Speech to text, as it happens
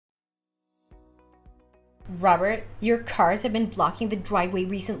Robert, your cars have been blocking the driveway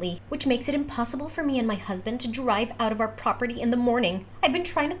recently, which makes it impossible for me and my husband to drive out of our property in the morning. I've been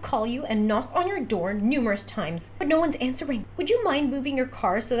trying to call you and knock on your door numerous times, but no one's answering. Would you mind moving your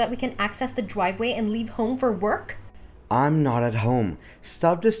cars so that we can access the driveway and leave home for work? I'm not at home.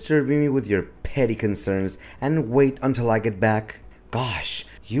 Stop disturbing me with your petty concerns and wait until I get back. Gosh,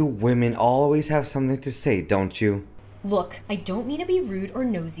 you women always have something to say, don't you? Look, I don't mean to be rude or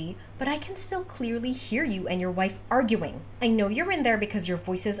nosy, but I can still clearly hear you and your wife arguing. I know you're in there because your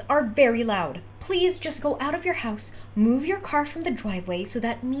voices are very loud. Please just go out of your house, move your car from the driveway so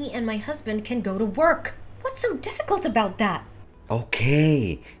that me and my husband can go to work. What's so difficult about that?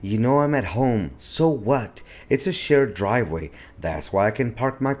 Okay, you know I'm at home, so what? It's a shared driveway. That's why I can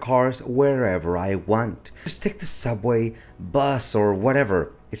park my cars wherever I want. Just take the subway, bus, or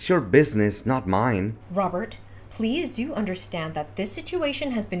whatever. It's your business, not mine. Robert, please do understand that this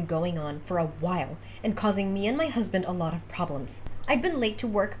situation has been going on for a while and causing me and my husband a lot of problems. I've been late to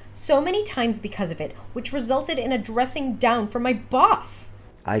work so many times because of it, which resulted in a dressing down from my boss.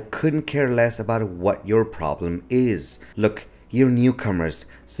 I couldn't care less about what your problem is. Look, you're newcomers,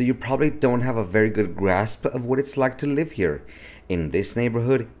 so you probably don't have a very good grasp of what it's like to live here. In this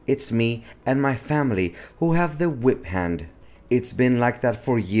neighborhood, it's me and my family who have the whip hand. It's been like that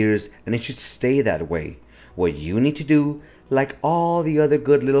for years, and it should stay that way. What you need to do, like all the other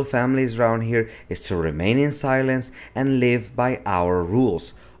good little families around here, is to remain in silence and live by our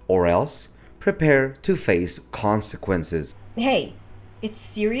rules, or else prepare to face consequences. Hey, it's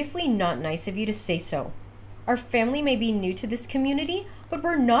seriously not nice of you to say so. Our family may be new to this community, but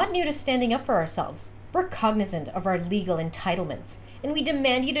we're not new to standing up for ourselves. We're cognizant of our legal entitlements, and we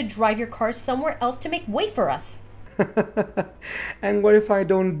demand you to drive your cars somewhere else to make way for us. And what if I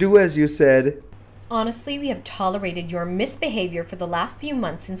don't do as you said? Honestly, we have tolerated your misbehavior for the last few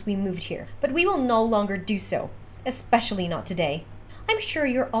months since we moved here, but we will no longer do so, especially not today. I'm sure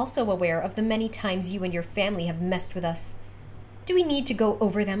you're also aware of the many times you and your family have messed with us. Do we need to go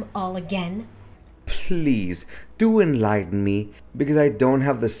over them all again? Please, do enlighten me, because I don't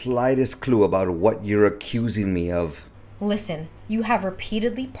have the slightest clue about what you're accusing me of. Listen, you have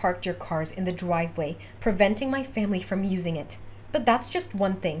repeatedly parked your cars in the driveway, preventing my family from using it. But that's just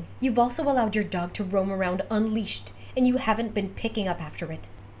one thing. You've also allowed your dog to roam around unleashed, and you haven't been picking up after it.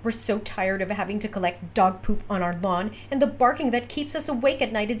 We're so tired of having to collect dog poop on our lawn, and the barking that keeps us awake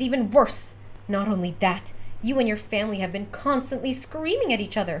at night is even worse. Not only that, you and your family have been constantly screaming at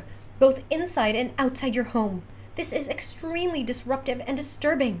each other, both inside and outside your home. This is extremely disruptive and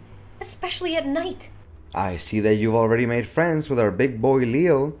disturbing, especially at night. I see that you've already made friends with our big boy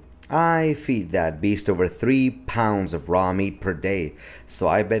Leo. I feed that beast over 3 pounds of raw meat per day, so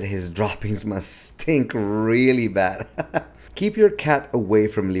I bet his droppings must stink really bad. Keep your cat away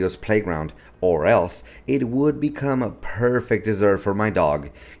from Leo's playground, or else it would become a perfect dessert for my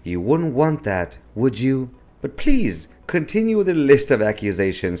dog. You wouldn't want that, would you? But please, continue with the list of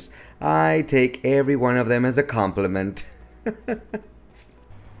accusations. I take every one of them as a compliment.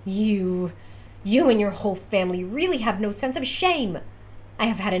 You and your whole family really have no sense of shame. I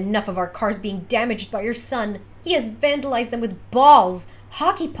have had enough of our cars being damaged by your son. He has vandalized them with balls,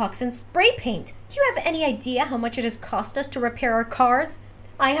 hockey pucks, and spray paint. Do you have any idea how much it has cost us to repair our cars?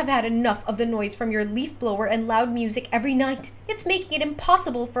 I have had enough of the noise from your leaf blower and loud music every night. It's making it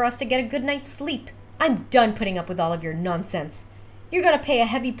impossible for us to get a good night's sleep. I'm done putting up with all of your nonsense. You're gonna pay a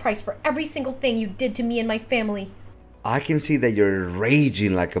heavy price for every single thing you did to me and my family. I can see that you're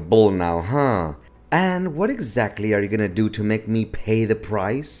raging like a bull now, huh? And what exactly are you gonna do to make me pay the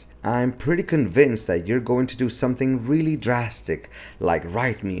price? I'm pretty convinced that you're going to do something really drastic, like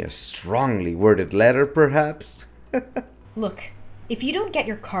write me a strongly worded letter, perhaps? Look, if you don't get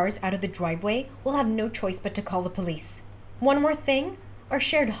your cars out of the driveway, we'll have no choice but to call the police. One more thing, our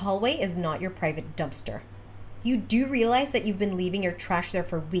shared hallway is not your private dumpster. You do realize that you've been leaving your trash there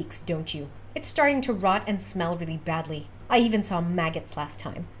for weeks, don't you? It's starting to rot and smell really badly. I even saw maggots last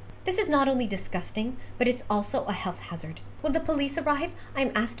time. This is not only disgusting, but it's also a health hazard. When the police arrive,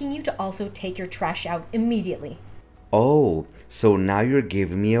 I'm asking you to also take your trash out immediately. Oh, so now you're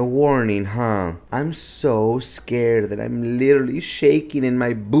giving me a warning, huh? I'm so scared that I'm literally shaking in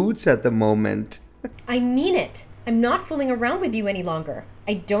my boots at the moment. I mean it. I'm not fooling around with you any longer.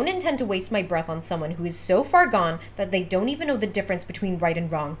 I don't intend to waste my breath on someone who is so far gone that they don't even know the difference between right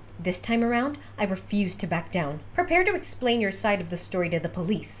and wrong. This time around, I refuse to back down. Prepare to explain your side of the story to the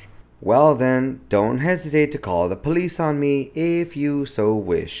police. Well then, don't hesitate to call the police on me if you so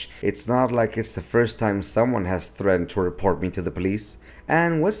wish. It's not like it's the first time someone has threatened to report me to the police.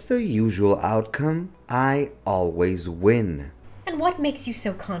 And what's the usual outcome? I always win. And what makes you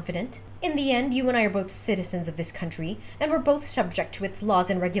so confident? In the end, you and I are both citizens of this country, and we're both subject to its laws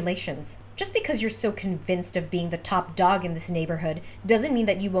and regulations. Just because you're so convinced of being the top dog in this neighborhood doesn't mean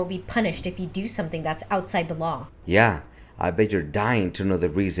that you won't be punished if you do something that's outside the law. Yeah, I bet you're dying to know the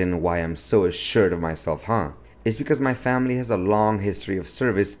reason why I'm so assured of myself, huh? It's because my family has a long history of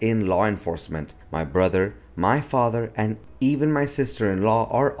service in law enforcement. My brother, my father, and even my sister-in-law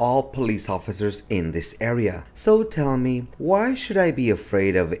are all police officers in this area. So tell me, why should I be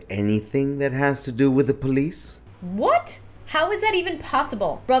afraid of anything that has to do with the police? What? How is that even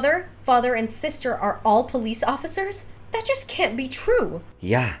possible? Brother, father, and sister are all police officers? That just can't be true.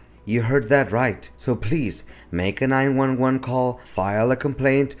 Yeah, you heard that right. So please, make a 911 call, file a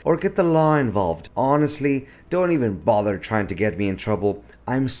complaint, or get the law involved. Honestly, don't even bother trying to get me in trouble.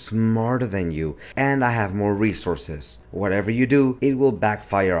 I'm smarter than you, and I have more resources. Whatever you do, it will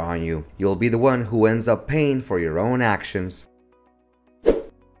backfire on you. You'll be the one who ends up paying for your own actions.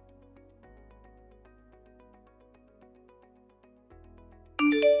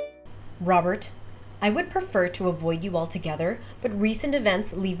 Robert, I would prefer to avoid you altogether, but recent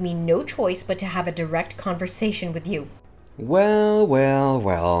events leave me no choice but to have a direct conversation with you.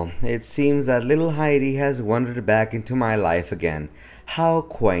 Well, it seems that little Heidi has wandered back into my life again. How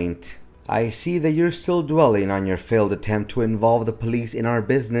quaint. I see that you're still dwelling on your failed attempt to involve the police in our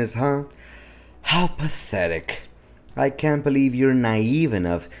business, huh? How pathetic. I can't believe you're naive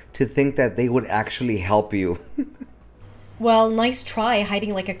enough to think that they would actually help you. Well, nice try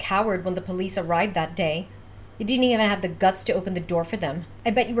hiding like a coward when the police arrived that day. You didn't even have the guts to open the door for them.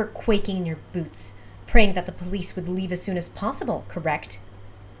 I bet you were quaking in your boots, praying that the police would leave as soon as possible, correct?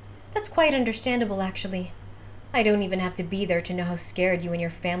 That's quite understandable, actually. I don't even have to be there to know how scared you and your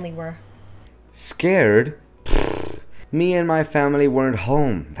family were. Scared? Me and my family weren't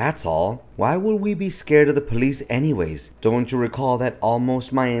home, that's all. Why would we be scared of the police anyways? Don't you recall that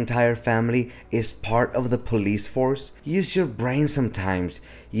almost my entire family is part of the police force? Use your brain sometimes,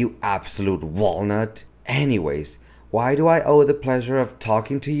 you absolute walnut. Anyways, why do I owe the pleasure of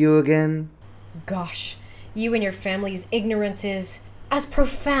talking to you again? Gosh, you and your family's ignorance is as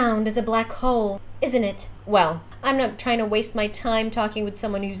profound as a black hole, isn't it? Well, I'm not trying to waste my time talking with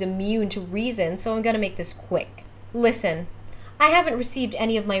someone who's immune to reason, so I'm gonna make this quick. Listen, I haven't received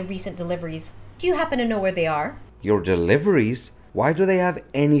any of my recent deliveries. Do you happen to know where they are? Your deliveries? Why do they have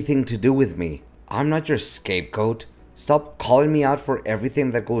anything to do with me? I'm not your scapegoat. Stop calling me out for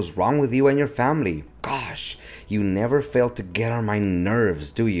everything that goes wrong with you and your family. Gosh, you never fail to get on my nerves,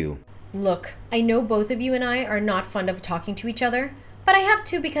 do you? Look, I know both of you and I are not fond of talking to each other, but I have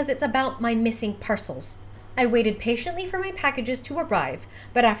to because it's about my missing parcels. I waited patiently for my packages to arrive,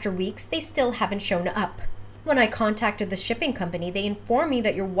 but after weeks they still haven't shown up. When I contacted the shipping company, they informed me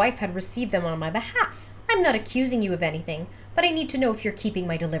that your wife had received them on my behalf. I'm not accusing you of anything, but I need to know if you're keeping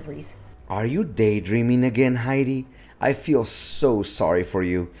my deliveries. Are you daydreaming again, Heidi? I feel so sorry for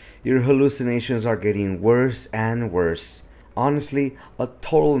you. Your hallucinations are getting worse and worse. Honestly, a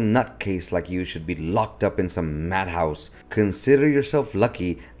total nutcase like you should be locked up in some madhouse. Consider yourself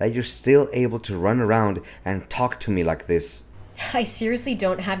lucky that you're still able to run around and talk to me like this. I seriously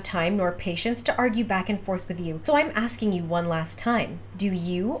don't have time nor patience to argue back and forth with you, so I'm asking you one last time. Do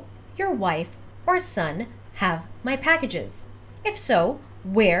you, your wife, or son have my packages? If so,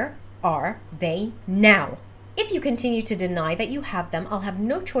 where are they now? If you continue to deny that you have them, I'll have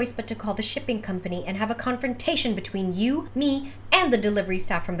no choice but to call the shipping company and have a confrontation between you, me, and the delivery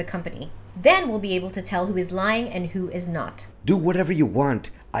staff from the company. Then we'll be able to tell who is lying and who is not. Do whatever you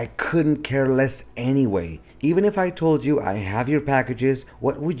want. I couldn't care less anyway. Even if I told you I have your packages,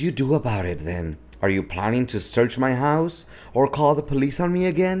 what would you do about it then? Are you planning to search my house or call the police on me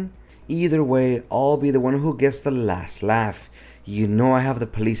again? Either way, I'll be the one who gets the last laugh. You know I have the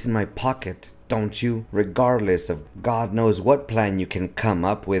police in my pocket, don't you? Regardless of God knows what plan you can come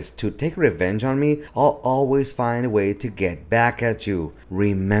up with to take revenge on me, I'll always find a way to get back at you.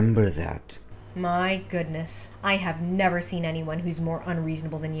 Remember that. My goodness, I have never seen anyone who's more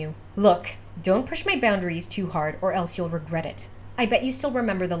unreasonable than you. Look, don't push my boundaries too hard or else you'll regret it. I bet you still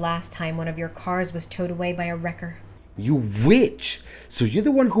remember the last time one of your cars was towed away by a wrecker. You witch! So you're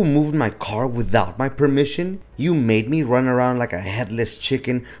the one who moved my car without my permission? You made me run around like a headless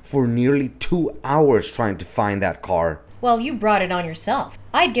chicken for nearly 2 hours trying to find that car. Well, you brought it on yourself.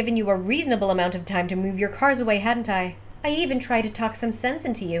 I'd given you a reasonable amount of time to move your cars away, hadn't I? I even tried to talk some sense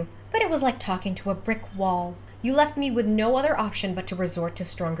into you, but it was like talking to a brick wall. You left me with no other option but to resort to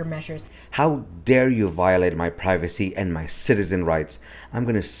stronger measures. How dare you violate my privacy and my citizen rights? I'm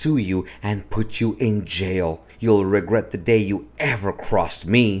gonna sue you and put you in jail. You'll regret the day you ever crossed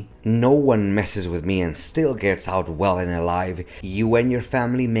me. No one messes with me and still gets out well and alive. You and your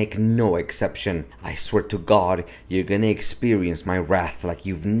family make no exception. I swear to God, you're gonna experience my wrath like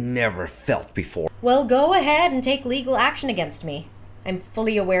you've never felt before. Well, go ahead and take legal action against me. I'm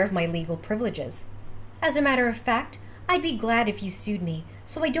fully aware of my legal privileges. As a matter of fact, I'd be glad if you sued me,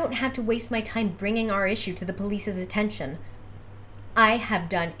 so I don't have to waste my time bringing our issue to the police's attention. I have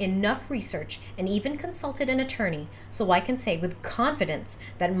done enough research and even consulted an attorney, so I can say with confidence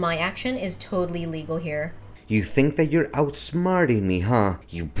that my action is totally legal here. You think that you're outsmarting me, huh?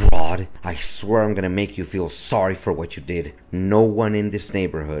 You broad. I swear I'm gonna make you feel sorry for what you did. No one in this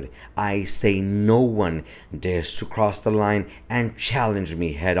neighborhood, I say no one, dares to cross the line and challenge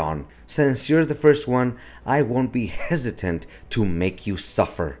me head on. Since you're the first one, I won't be hesitant to make you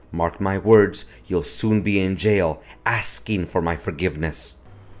suffer. Mark my words, you'll soon be in jail, asking for my forgiveness.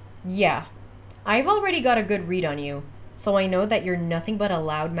 Yeah, I've already got a good read on you, so I know that you're nothing but a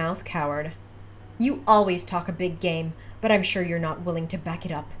loudmouth coward. You always talk a big game, but I'm sure you're not willing to back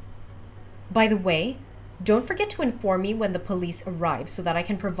it up. By the way, don't forget to inform me when the police arrive so that I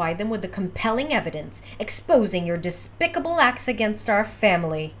can provide them with the compelling evidence exposing your despicable acts against our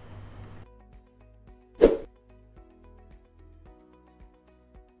family.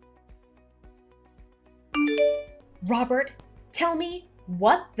 Robert, tell me,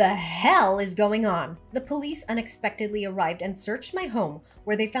 what the hell is going on? The police unexpectedly arrived and searched my home,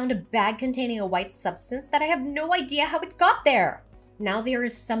 where they found a bag containing a white substance that I have no idea how it got there. Now they are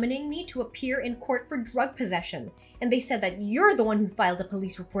summoning me to appear in court for drug possession, and they said that you're the one who filed a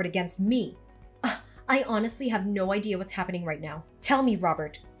police report against me. I honestly have no idea what's happening right now. Tell me,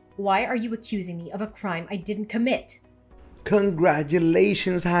 Robert, why are you accusing me of a crime I didn't commit?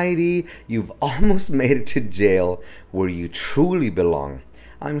 Congratulations, Heidi. You've almost made it to jail, where you truly belong.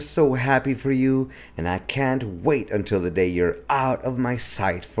 I'm so happy for you, and I can't wait until the day you're out of my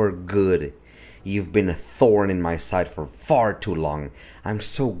sight for good. You've been a thorn in my side for far too long. I'm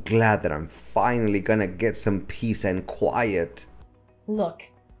so glad that I'm finally gonna get some peace and quiet. Look,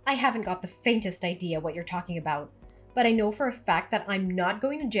 I haven't got the faintest idea what you're talking about. But I know for a fact that I'm not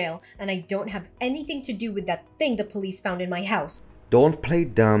going to jail and I don't have anything to do with that thing the police found in my house. Don't play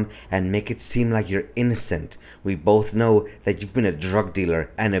dumb and make it seem like you're innocent. We both know that you've been a drug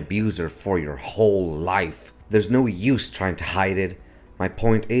dealer and abuser for your whole life. There's no use trying to hide it. My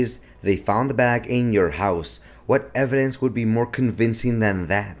point is, they found the bag in your house. What evidence would be more convincing than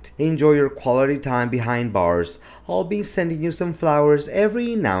that? Enjoy your quality time behind bars. I'll be sending you some flowers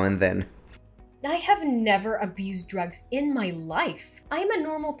every now and then. I have never abused drugs in my life. I am a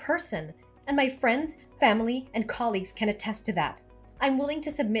normal person, and my friends, family, and colleagues can attest to that. I'm willing to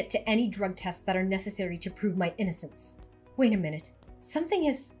submit to any drug tests that are necessary to prove my innocence. Wait a minute. Something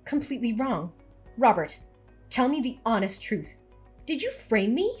is completely wrong. Robert, tell me the honest truth. Did you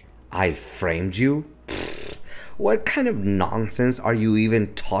frame me? I framed you? Pfft, what kind of nonsense are you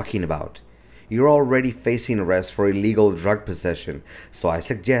even talking about? You're already facing arrest for illegal drug possession, so I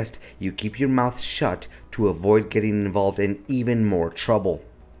suggest you keep your mouth shut to avoid getting involved in even more trouble.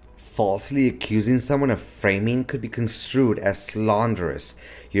 Falsely accusing someone of framing could be construed as slanderous.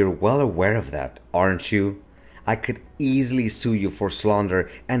 You're well aware of that, aren't you? I could easily sue you for slander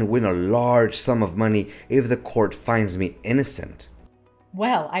and win a large sum of money if the court finds me innocent.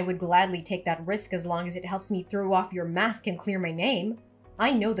 Well, I would gladly take that risk as long as it helps me throw off your mask and clear my name.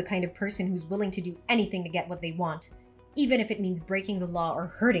 I know the kind of person who's willing to do anything to get what they want, even if it means breaking the law or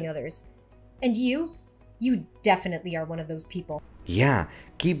hurting others. And you definitely are one of those people. Yeah,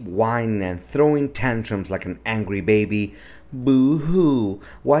 keep whining and throwing tantrums like an angry baby. Boo-hoo,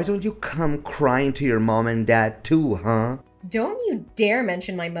 why don't you come crying to your mom and dad too, huh? Don't you dare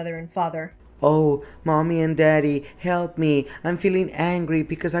mention my mother and father. Oh, mommy and daddy, help me. I'm feeling angry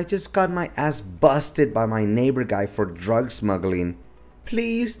because I just got my ass busted by my neighbor guy for drug smuggling.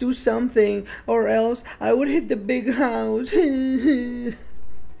 Please do something, or else I would hit the big house.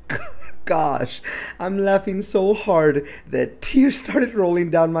 Gosh, I'm laughing so hard that tears started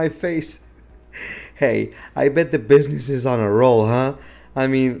rolling down my face. Hey, I bet the business is on a roll, huh? I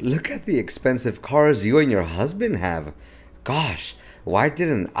mean, look at the expensive cars you and your husband have. Gosh, why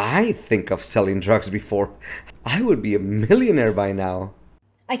didn't I think of selling drugs before? I would be a millionaire by now.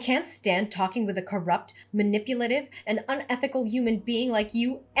 I can't stand talking with a corrupt, manipulative, and unethical human being like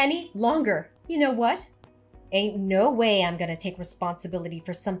you any longer. You know what? Ain't no way I'm gonna take responsibility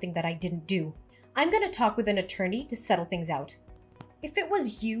for something that I didn't do. I'm gonna talk with an attorney to settle things out. If it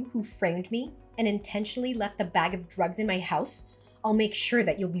was you who framed me, and intentionally left the bag of drugs in my house, I'll make sure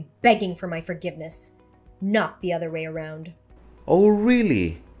that you'll be begging for my forgiveness. Not the other way around. Oh,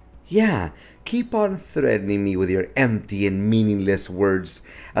 really? Yeah, keep on threatening me with your empty and meaningless words,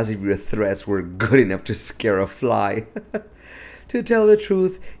 as if your threats were good enough to scare a fly. To tell the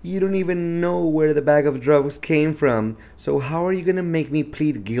truth, you don't even know where the bag of drugs came from, so how are you gonna make me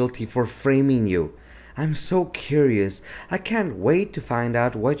plead guilty for framing you? I'm so curious. I can't wait to find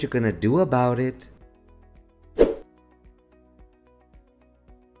out what you're gonna do about it.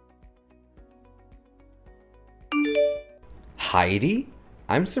 Heidi?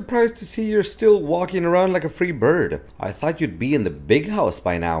 I'm surprised to see you're still walking around like a free bird. I thought you'd be in the big house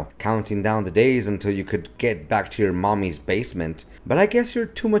by now, counting down the days until you could get back to your mommy's basement. But I guess you're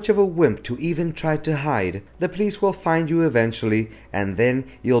too much of a wimp to even try to hide. The police will find you eventually, and then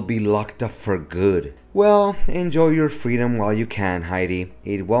you'll be locked up for good. Well, enjoy your freedom while you can, Heidi.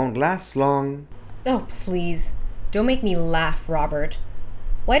 It won't last long. Oh, please. Don't make me laugh, Robert.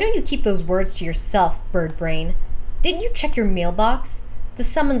 Why don't you keep those words to yourself, bird brain? Didn't you check your mailbox? The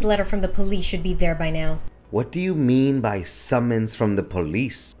summons letter from the police should be there by now. What do you mean by summons from the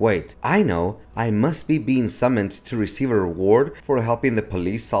police? Wait, I know. I must be being summoned to receive a reward for helping the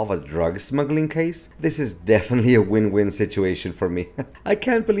police solve a drug smuggling case? This is definitely a win-win situation for me. I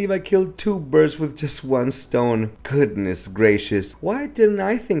can't believe I killed 2 birds with just 1 stone. Goodness gracious, why didn't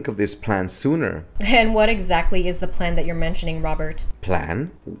I think of this plan sooner? And what exactly is the plan that you're mentioning, Robert?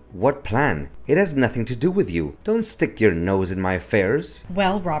 Plan? What plan? It has nothing to do with you. Don't stick your nose in my affairs.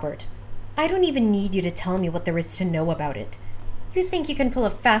 Well, Robert, I don't even need you to tell me what there is to know about it. You think you can pull a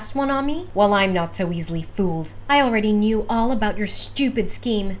fast one on me? Well, I'm not so easily fooled. I already knew all about your stupid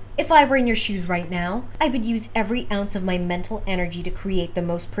scheme. If I were in your shoes right now, I would use every ounce of my mental energy to create the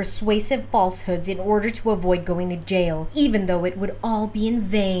most persuasive falsehoods in order to avoid going to jail, even though it would all be in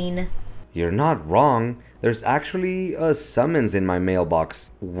vain. You're not wrong. There's actually a summons in my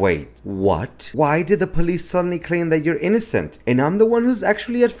mailbox. Wait, what? Why did the police suddenly claim that you're innocent and I'm the one who's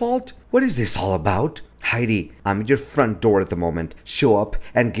actually at fault? What is this all about? Heidi, I'm at your front door at the moment. Show up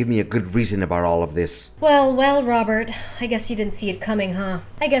and give me a good reason about all of this. Well, Robert, I guess you didn't see it coming, huh?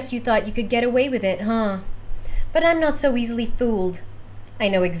 I guess you thought you could get away with it, huh? But I'm not so easily fooled. I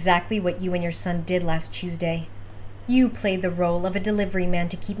know exactly what you and your son did last Tuesday. You played the role of a delivery man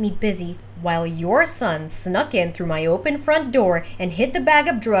to keep me busy, while your son snuck in through my open front door and hid the bag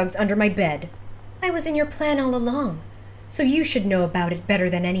of drugs under my bed. I was in your plan all along, so you should know about it better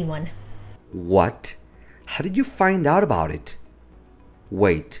than anyone. What? How did you find out about it?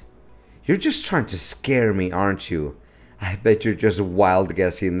 Wait, you're just trying to scare me, aren't you? I bet you're just wild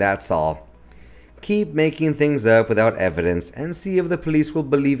guessing, that's all. Keep making things up without evidence and see if the police will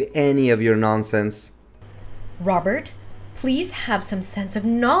believe any of your nonsense. Robert, please have some sense of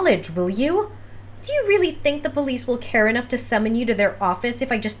knowledge, will you? Do you really think the police will care enough to summon you to their office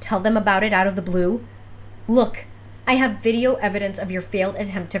if I just tell them about it out of the blue? Look, I have video evidence of your failed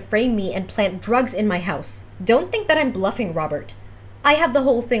attempt to frame me and plant drugs in my house. Don't think that I'm bluffing, Robert. I have the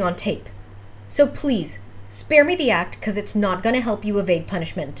whole thing on tape. So please, spare me the act, because it's not going to help you evade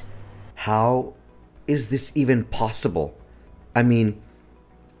punishment. How is this even possible? I mean,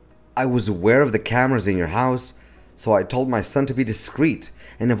 I was aware of the cameras in your house, so I told my son to be discreet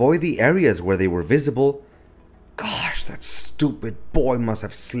and avoid the areas where they were visible. Gosh, that stupid boy must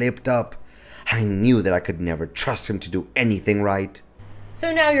have slipped up. I knew that I could never trust him to do anything right.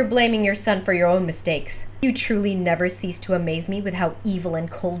 So now you're blaming your son for your own mistakes. You truly never cease to amaze me with how evil and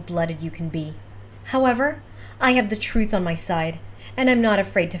cold-blooded you can be. However, I have the truth on my side, and I'm not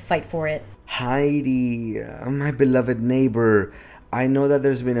afraid to fight for it. Heidi, my beloved neighbor, I know that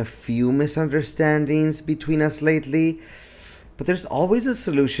there's been a few misunderstandings between us lately, but there's always a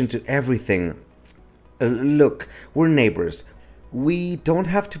solution to everything. Look, we're neighbors. We don't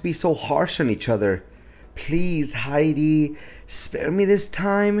have to be so harsh on each other. Please, Heidi, spare me this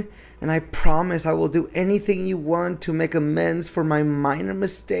time, and I promise I will do anything you want to make amends for my minor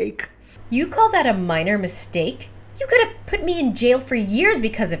mistake. You call that a minor mistake? You could have put me in jail for years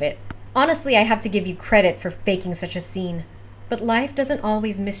because of it. Honestly, I have to give you credit for faking such a scene. But life doesn't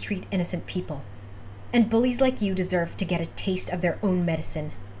always mistreat innocent people. And bullies like you deserve to get a taste of their own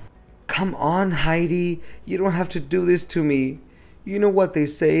medicine. Come on, Heidi. You don't have to do this to me. You know what they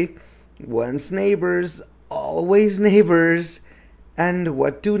say. Once neighbors, always neighbors. And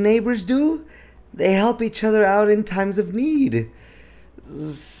what do neighbors do? They help each other out in times of need.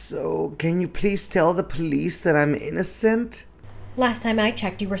 So, can you please tell the police that I'm innocent? Last time I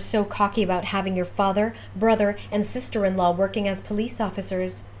checked, you were so cocky about having your father, brother, and sister-in-law working as police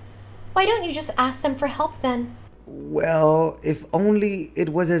officers. Why don't you just ask them for help then? Well, if only it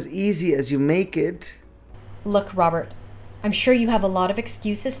was as easy as you make it. Look, Robert, I'm sure you have a lot of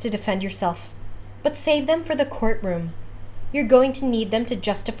excuses to defend yourself, but save them for the courtroom. You're going to need them to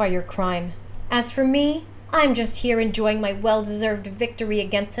justify your crime. As for me, I'm just here enjoying my well-deserved victory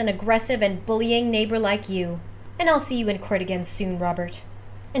against an aggressive and bullying neighbor like you. And I'll see you in court again soon, Robert.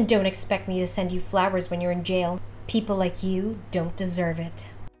 And don't expect me to send you flowers when you're in jail. People like you don't deserve it.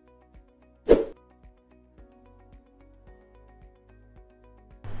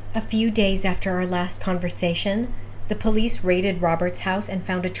 A few days after our last conversation, the police raided Robert's house and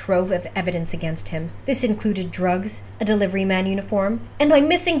found a trove of evidence against him. This included drugs, a delivery man uniform, and my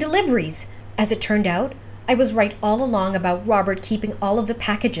missing deliveries! As it turned out, I was right all along about Robert keeping all of the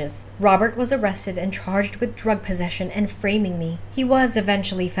packages. Robert was arrested and charged with drug possession and framing me. He was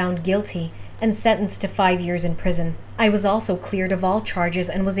eventually found guilty and sentenced to 5 years in prison. I was also cleared of all charges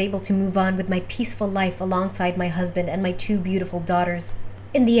and was able to move on with my peaceful life alongside my husband and my 2 beautiful daughters.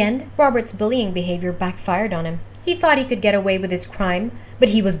 In the end, Robert's bullying behavior backfired on him. He thought he could get away with his crime, but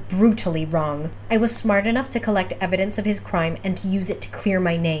he was brutally wrong. I was smart enough to collect evidence of his crime and to use it to clear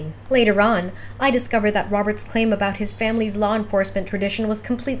my name. Later on, I discovered that Robert's claim about his family's law enforcement tradition was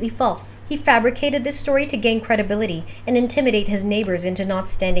completely false. He fabricated this story to gain credibility and intimidate his neighbors into not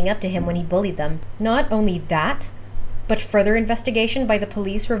standing up to him when he bullied them. Not only that, but further investigation by the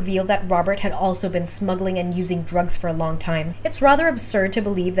police revealed that Robert had also been smuggling and using drugs for a long time. It's rather absurd to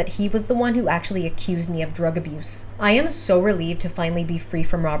believe that he was the one who actually accused me of drug abuse. I am so relieved to finally be free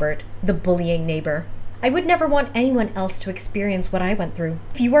from Robert, the bullying neighbor. I would never want anyone else to experience what I went through.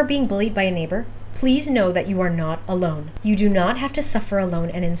 If you are being bullied by a neighbor, please know that you are not alone. You do not have to suffer alone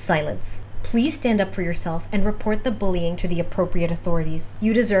and in silence. Please stand up for yourself and report the bullying to the appropriate authorities.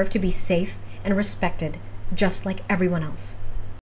 You deserve to be safe and respected, just like everyone else.